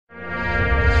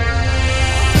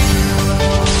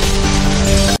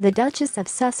The Duchess of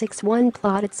Sussex won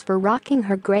plaudits for rocking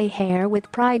her grey hair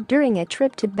with pride during a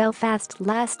trip to Belfast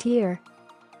last year.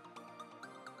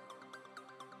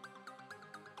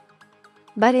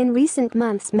 But in recent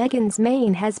months Meghan's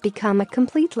mane has become a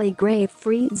completely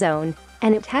grey-free zone,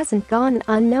 and it hasn't gone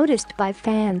unnoticed by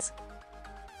fans.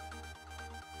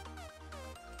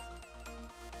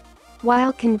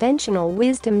 While conventional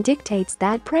wisdom dictates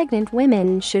that pregnant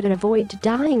women should avoid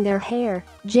dyeing their hair,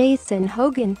 Jason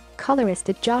Hogan, colorist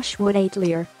at Josh Wood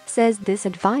Atelier, says this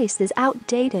advice is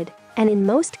outdated, and in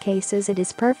most cases it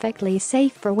is perfectly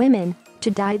safe for women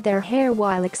to dye their hair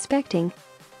while expecting.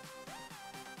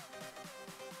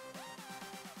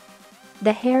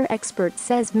 The hair expert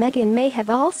says Meghan may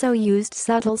have also used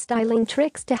subtle styling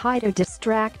tricks to hide or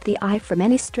distract the eye from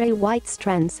any stray white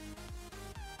strands.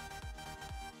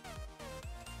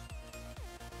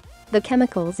 The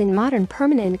chemicals in modern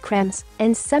permanent cremes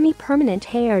and semi-permanent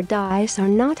hair dyes are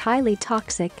not highly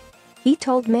toxic, he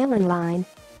told MailOnline.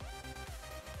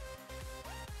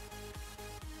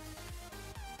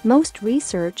 Most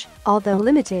research, although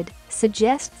limited,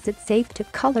 suggests it's safe to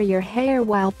color your hair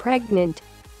while pregnant.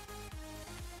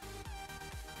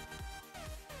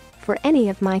 For any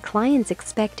of my clients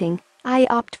expecting, I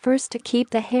opt first to keep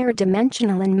the hair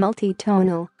dimensional and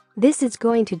multi-tonal. This is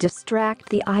going to distract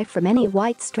the eye from any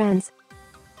white strands.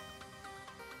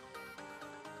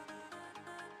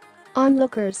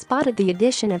 Onlookers spotted the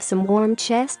addition of some warm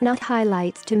chestnut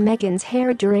highlights to Meghan's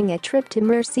hair during a trip to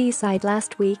Merseyside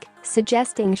last week,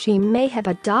 suggesting she may have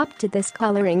adopted this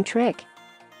coloring trick.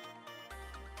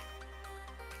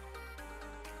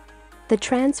 The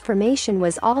transformation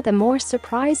was all the more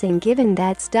surprising given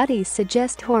that studies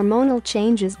suggest hormonal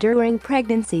changes during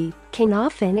pregnancy can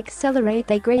often accelerate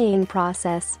the graying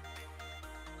process.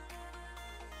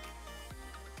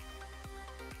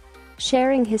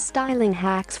 Sharing his styling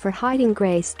hacks for hiding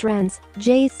gray strands,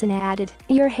 Jason added,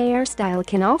 "Your hairstyle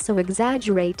can also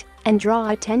exaggerate and draw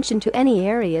attention to any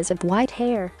areas of white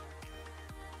hair."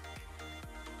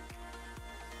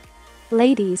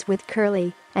 Ladies with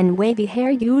curly and wavy hair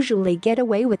usually get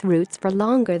away with roots for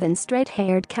longer than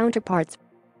straight-haired counterparts.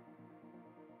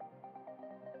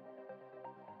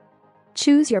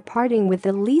 Choose your parting with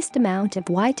the least amount of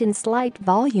white and slight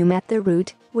volume at the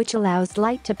root, which allows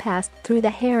light to pass through the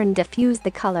hair and diffuse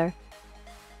the color.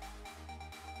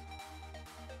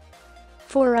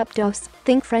 For updos,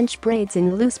 think French braids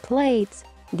and loose plaits.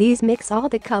 These mix all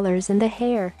the colors in the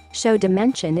hair, show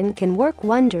dimension and can work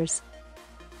wonders.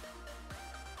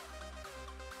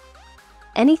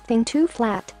 Anything too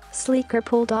flat, sleek or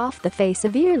pulled off the face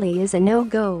severely is a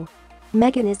no-go.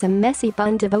 Meghan is a messy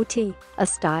bun devotee, a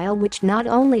style which not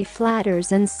only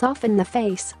flatters and softens the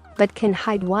face, but can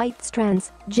hide white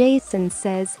strands, Jason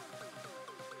says.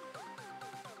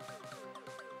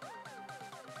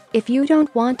 If you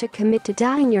don't want to commit to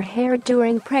dyeing your hair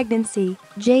during pregnancy,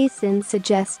 Jason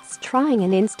suggests trying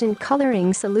an instant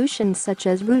coloring solution such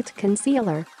as root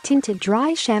concealer, tinted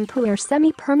dry shampoo or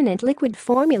semi-permanent liquid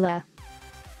formula.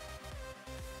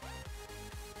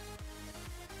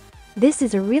 This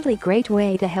is a really great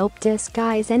way to help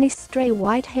disguise any stray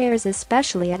white hairs,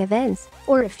 especially at events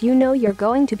or if you know you're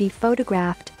going to be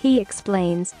photographed, he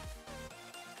explains.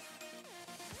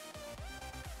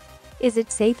 Is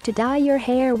it safe to dye your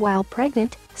hair while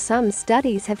pregnant? Some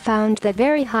studies have found that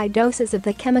very high doses of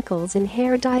the chemicals in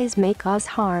hair dyes may cause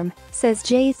harm, says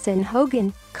Jason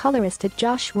Hogan, colorist at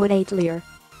Josh Wood Atelier.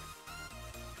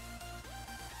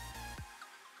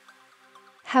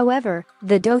 However,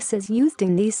 the doses used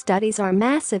in these studies are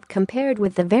massive compared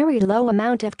with the very low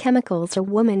amount of chemicals a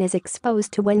woman is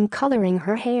exposed to when coloring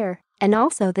her hair, and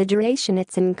also the duration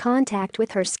it's in contact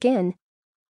with her skin.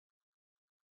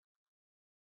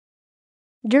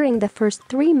 During the first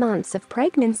 3 months of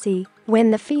pregnancy,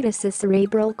 when the fetus's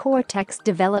cerebral cortex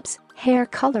develops, hair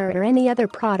color or any other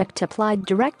product applied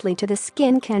directly to the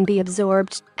skin can be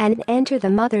absorbed and enter the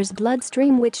mother's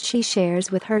bloodstream, which she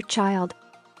shares with her child.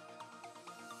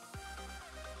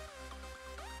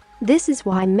 This is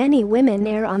why many women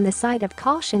err on the side of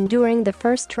caution during the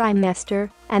first trimester,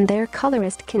 and their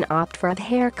colorist can opt for a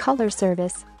hair color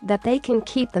service that they can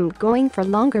keep them going for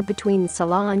longer between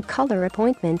salon color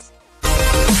appointments.